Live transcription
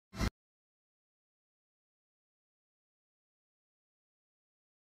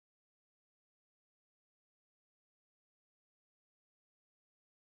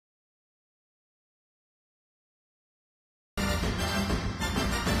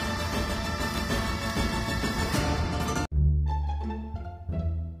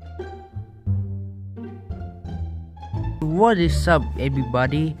What is up,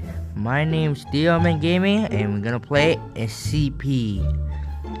 everybody? My name's Containment Gaming, and we're gonna play SCP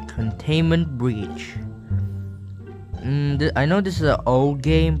Containment Breach. I know this is an old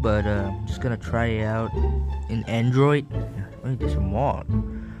game, but I'm just gonna try it out in Android. Wait, there's a mod.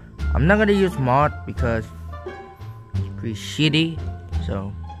 I'm not gonna use mod because it's pretty shitty.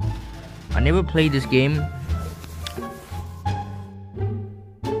 So I never played this game.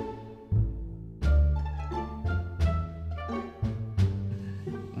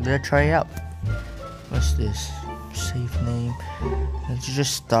 Let's try it out. What's this? Safe name. Let's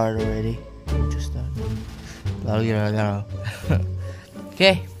just start already. Just start.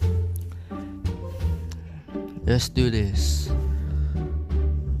 Okay. Let's do this.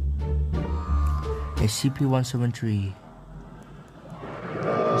 SCP-173.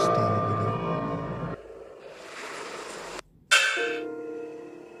 Let's start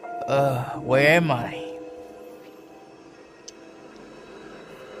over. Where am I?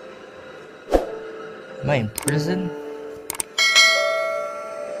 Am I in prison?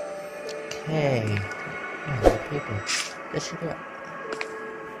 Okay. Oh, the paper. Let's check it out.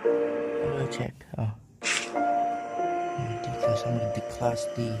 How do I check? Oh. D-class. I'm in D-class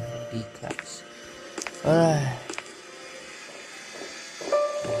D. D-class. Alright.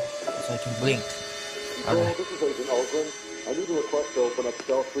 So I can blink. Alright. This is Agent Oakland. I need a request to open up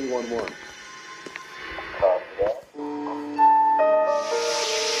cell 311.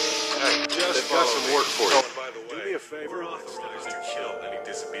 Got some work for you. Oh, by the way, do me a favor. We're authorized to kill any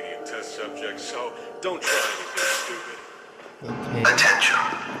disobedient test subjects, so don't try anything stupid. Okay. Attention.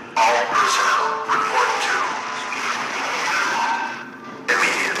 All personnel report to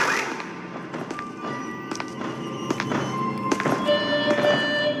immediately.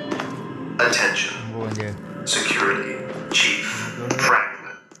 Attention. Go in there. Security Chief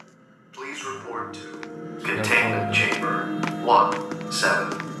Franklin. Please report to Containment Chamber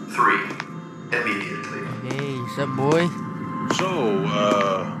 173. Immediately. Hey, what's up, boy? So,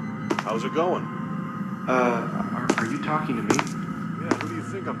 how's it going? Are you talking to me? Yeah, who do you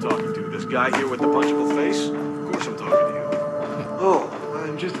think I'm talking to? This guy here with the punchable face? Of course I'm talking to you. Oh,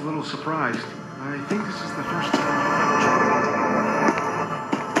 I'm just a little surprised. I think this is the first time you've ever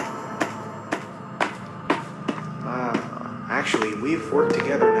actually, we've worked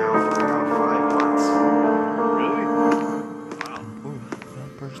together now for about 5 months. Really? Wow. Oh,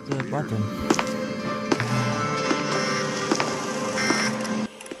 don't push the button.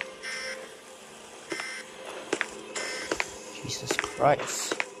 Jesus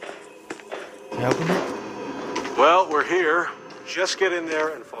Christ. Can I open it? Well, we're here. Just get in there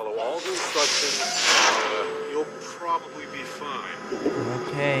and follow all the instructions. You'll probably be fine.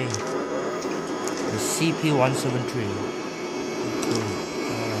 Okay. SCP-173. Cool.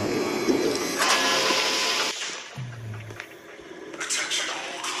 Attention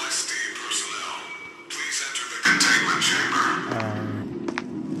all Class D personnel. Please enter the containment chamber.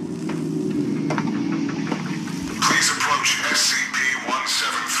 Please approach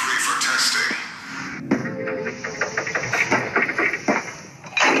SCP-173 for testing.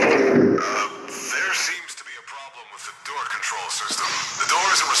 There seems to be a problem with the door control system. The door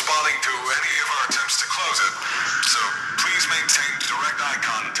isn't responding to any of our attempts to close it. So please maintain direct eye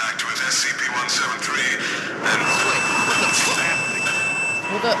contact with SCP-173 and... Wait, what the fuck?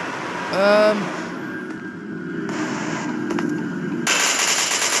 Hold up.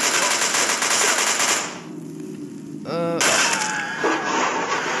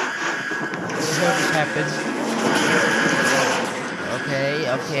 What just happened?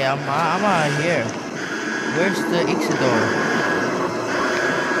 Okay, I'm out of here. Where's the exit door?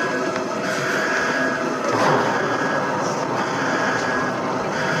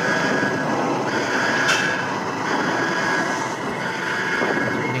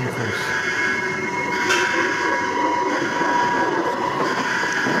 Opening first.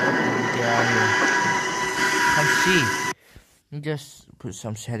 Get out here. Come see. Let me just put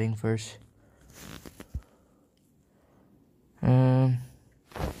some setting first.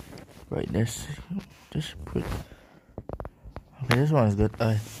 Right, there's just put. Okay, this one is good.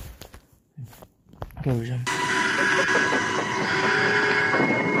 Okay, resume.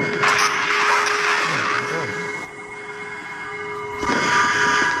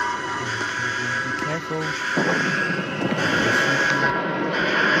 Be careful.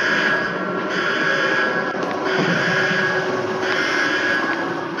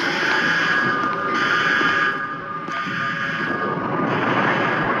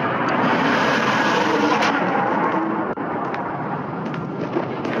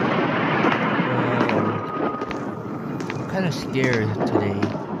 kind of scared today.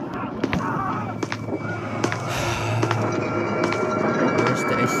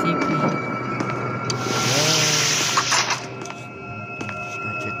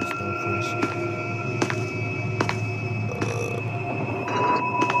 first.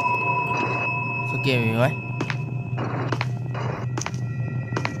 Forgive me, right?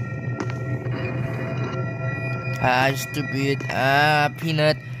 Stupid.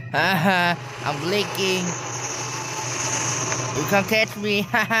 Peanut. I'm blinking. You can't catch me.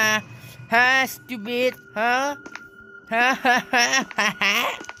 Stupid. Huh?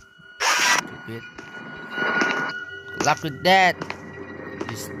 Stupid. Good luck with that.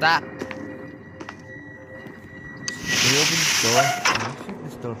 You stuck. Can you open this door? Let's check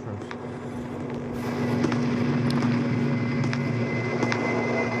this door first.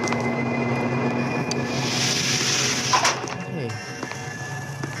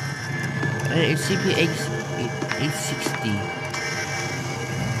 SCP 860.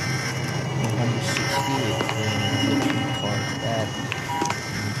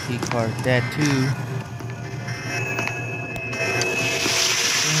 160. Key card that too.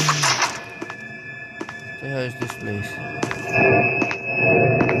 What the hell is this place?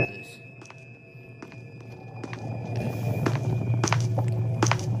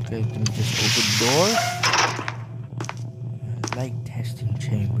 Okay, let me just open the door. Light testing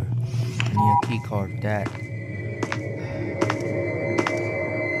chamber. I need a key card that.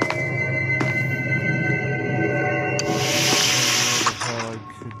 Card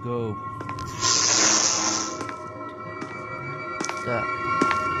should go. Stop.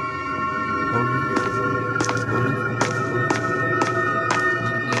 Holy.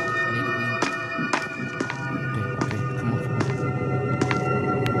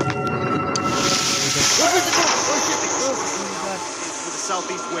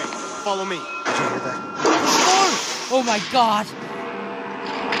 Southeast wing. Follow me. Did you hear that? Oh my god!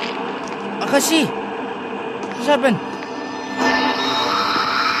 Akashi! What's happened?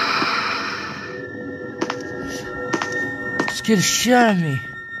 Scared the shit out of me.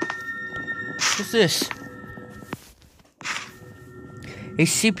 What's this?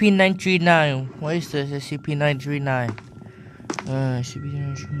 SCP-939. What is this? SCP-939.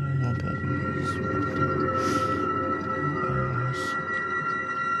 SCP-939.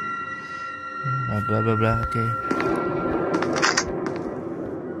 Blah blah blah. Okay.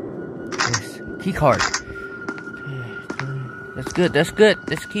 Yes. Key card. Okay. That's good. That's good.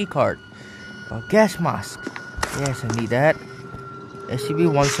 That's key card. Gas mask. Yes, I need that.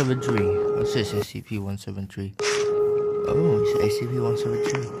 SCP-173. What's this? SCP-173. Oh, it's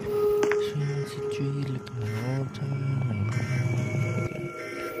SCP-173. SCP-173. Looking all the time.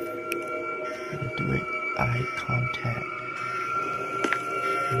 Direct eye contact.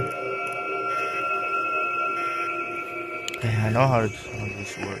 Okay, I know how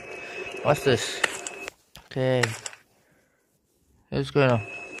this works. What's this? Okay. Let's go now.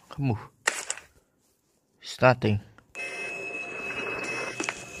 Come move. It's nothing.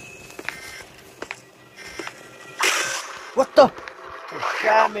 What the? You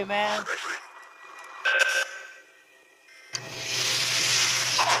shot me, man.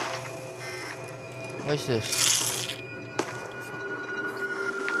 What's this?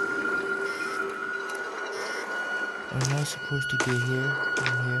 Am I supposed to get here? In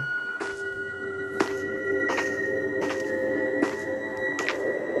here?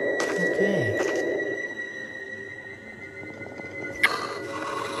 Okay.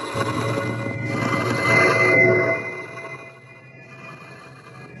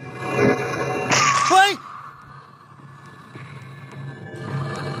 Wait!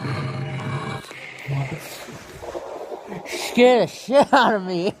 Scared the shit out of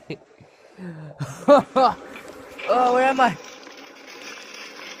me. Oh, where am I?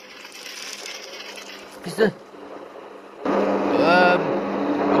 Is the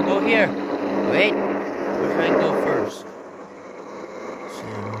I'll go here. Wait, where should I go first? It's a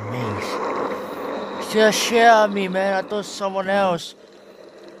maze. Just share me, man. I thought it was someone else.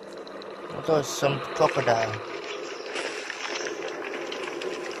 I thought it was some crocodile.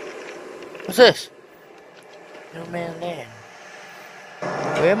 What's this? No man land.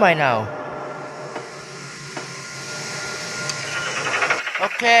 Where am I now?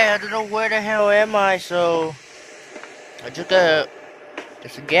 Okay, I don't know where the hell am I, so I just got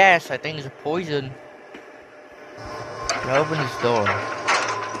it's a gas, I think it's a poison. I open this door.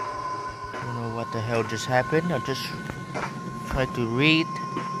 I don't know what the hell just happened. I just tried to read.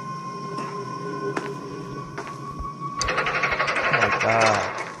 Oh my god.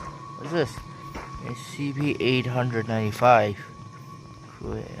 What's this? SCP-895.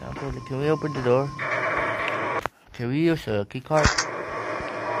 Can we open the door? Can we use a key card?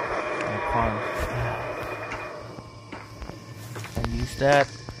 I use that.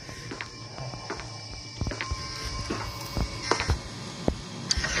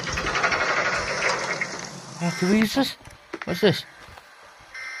 Can we use this? What's this?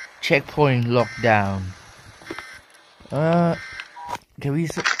 Checkpoint lockdown. Can we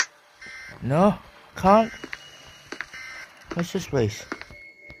use it? No, can't. What's this place?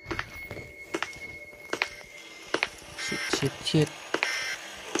 Shit.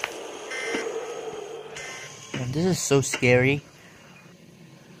 Man, this is so scary.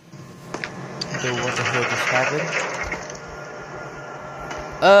 So what the hell just happened?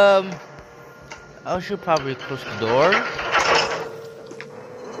 I should probably close the door.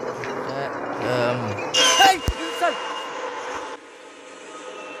 Hey! Son!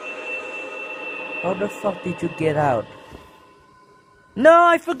 How the fuck did you get out? No,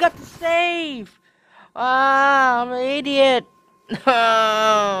 I forgot to save! Ah, I'm an idiot!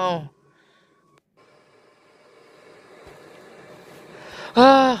 No!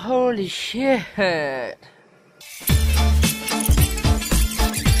 Ah, holy shit!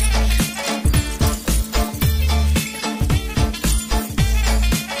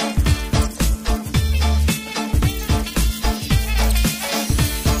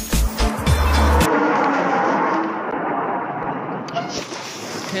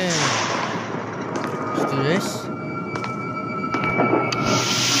 Okay, let's do this. I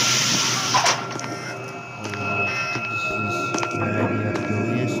think this is where I have to go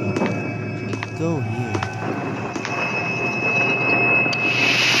here, so we go here.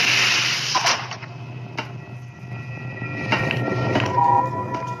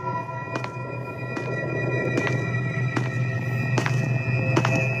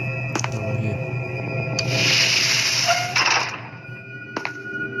 Over here.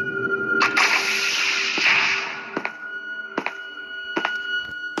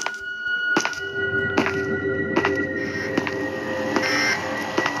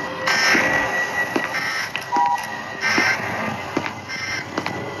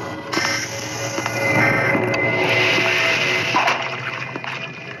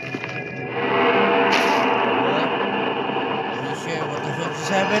 What the fuck just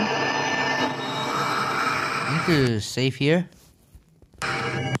happened? I need to save here.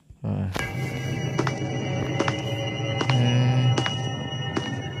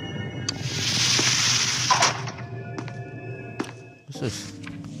 What's this?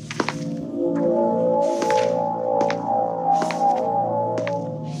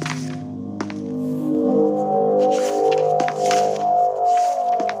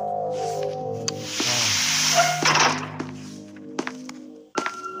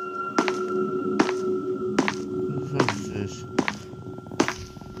 What's this?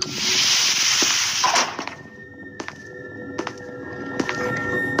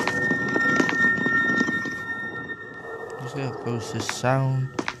 Just gonna close this sound.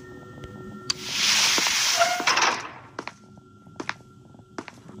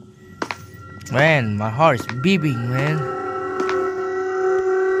 Man, my heart is beeping, man.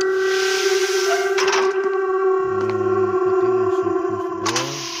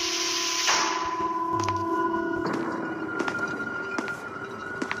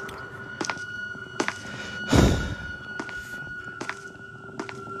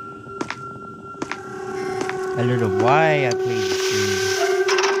 I don't know why I played this game.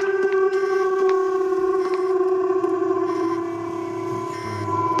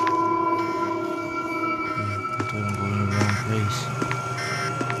 I think I'm going in the wrong place.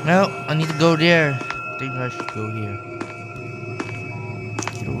 No, I need to go there. I think I should go here.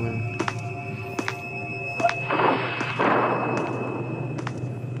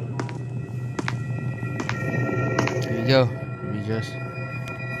 Here we go. We just.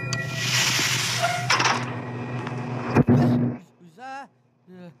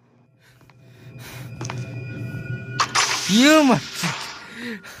 You must.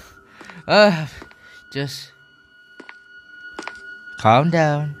 Just calm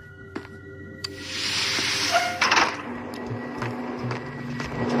down.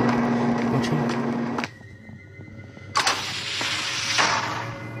 Watch him.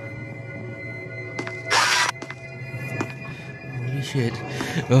 Holy shit.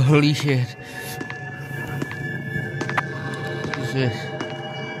 Oh, holy shit. What is this?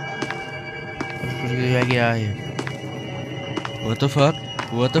 Let's get out of here. What the fuck?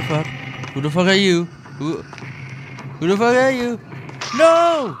 What the fuck? Who the fuck are you? Who the fuck are you?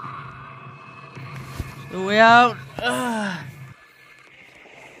 No! The way out.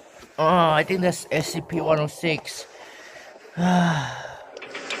 Oh, I think that's SCP-106.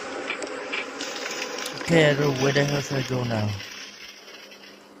 Okay, I don't know where the hell should I go now?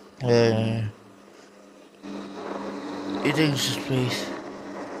 I think it's this place.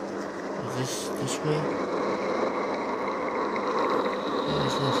 Is this way? What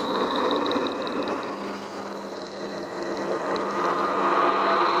is this?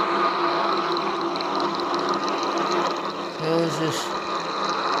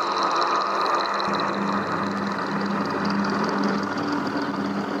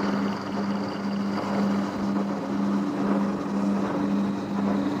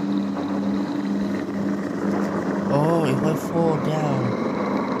 I fall down,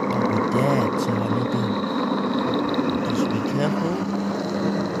 I'll be dead. So I need to just be careful.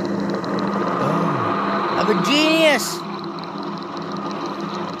 Oh, I'm a genius!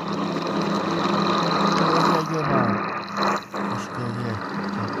 Where should I go now? Let's go here.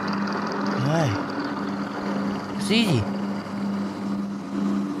 Alright. It's easy.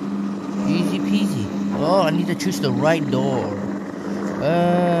 Easy peasy. Oh, I need to choose the right door.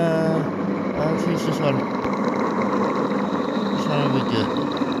 I'll choose this one. This one will be good.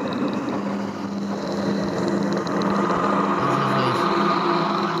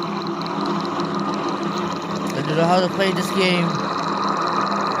 I don't know how to play this game.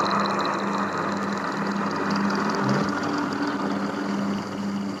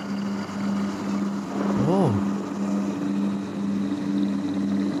 Oh.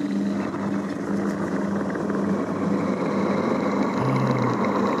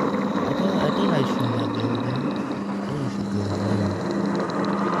 I think I should not go there. I think I should go there.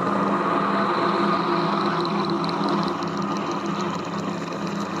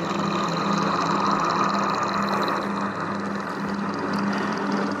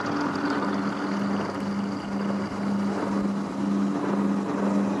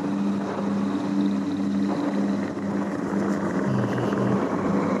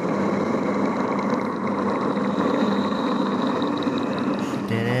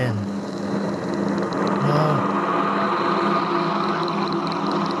 Dead end. No.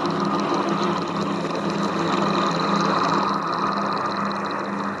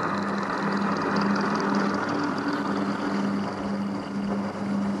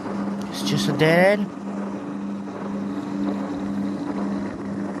 It's just a dead end.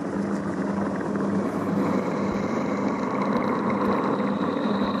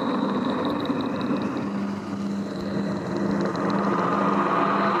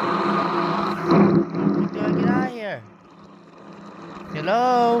 Do I get out of here?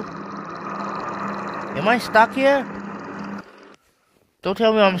 Hello? Am I stuck here? Don't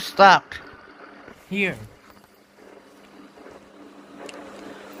tell me I'm stuck. Here.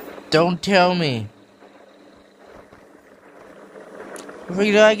 Don't tell me.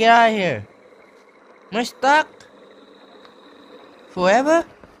 Where do I get out of here? Am I stuck? Forever?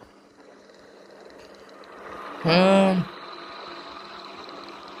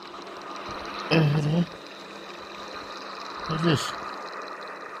 What's this?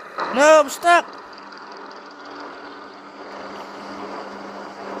 No, I'm stuck!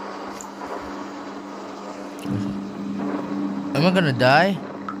 Am I gonna die?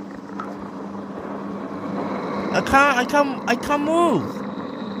 I can't move!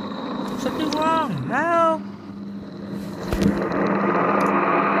 Something wrong, help!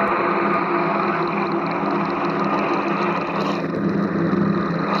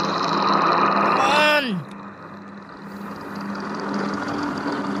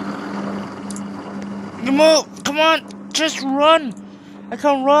 Move! Come on! Just run! I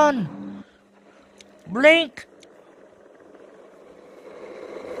can't run! Blink!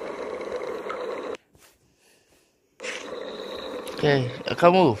 Okay, I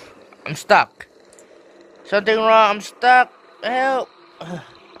can't move. I'm stuck. Something wrong, I'm stuck. Help!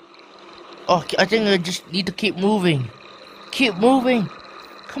 Oh, I think I just need to keep moving. Keep moving!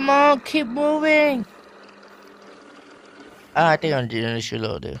 Come on, keep moving! I think I'm doing this shit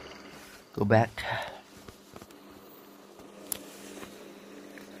there. Go back.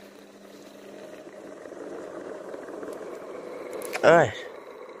 Alright.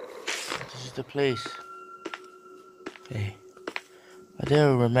 This is the place. Okay. I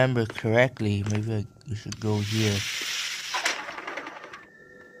didn't remember correctly. Maybe we should go here.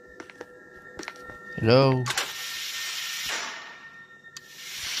 Hello?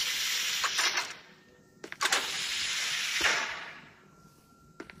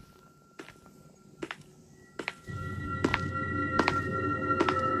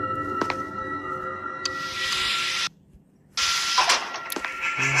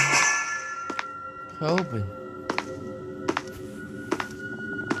 Open.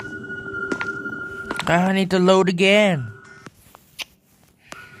 I need to load again.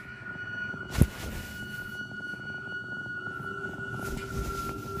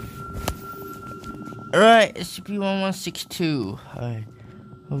 Alright, SCP-1162. Alright.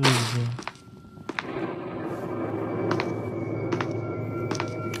 What is it?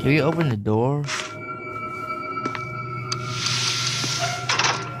 Can you open the door?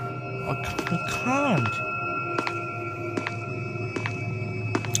 I can't.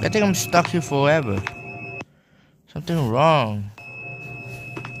 I think I'm stuck here forever. Something wrong.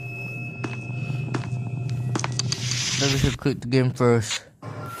 Maybe we should quit the game first.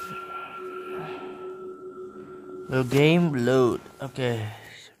 The game load. Okay.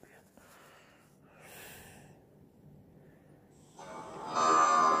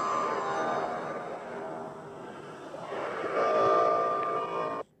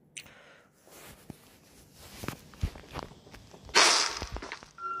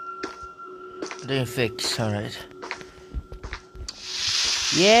 Didn't fix. Alright.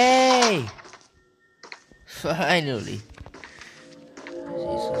 Yay! Finally.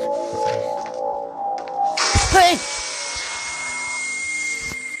 Jesus Christ. Hey!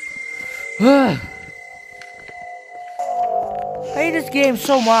 I hate this game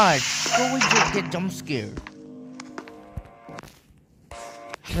so much. So we just get jump scared.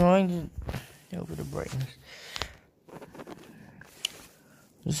 Trying to over the brightness.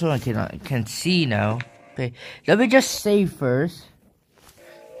 This one I can see now. Okay, let me just save first.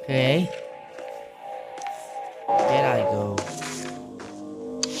 Okay. There I go.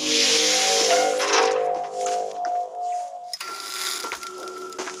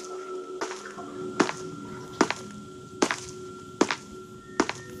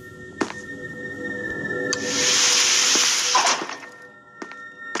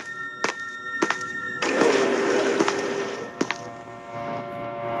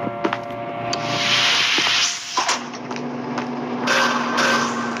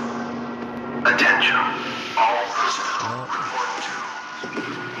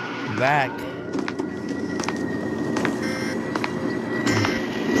 Back.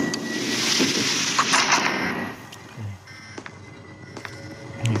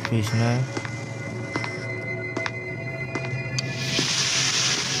 Increase now.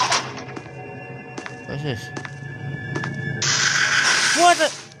 What's this? What the?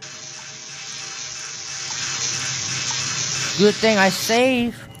 Good thing I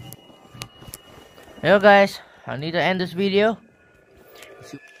saved. Hello guys, I need to end this video.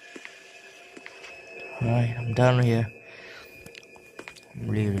 Alright, I'm done here. I'm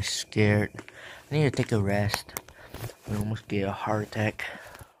really scared. I need to take a rest. I almost get a heart attack.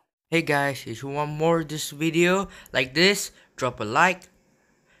 Hey guys, if you want more of this video like this, drop a like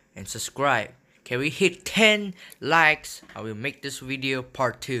and subscribe. Can we hit 10 likes? I will make this video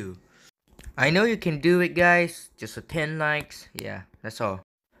part 2. I know you can do it guys. Just a 10 likes. Yeah, that's all.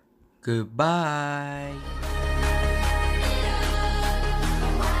 Goodbye.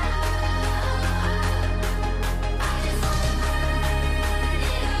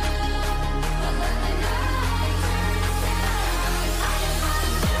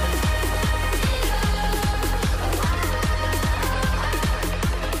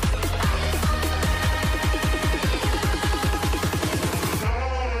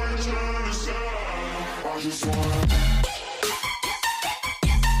 I just wanna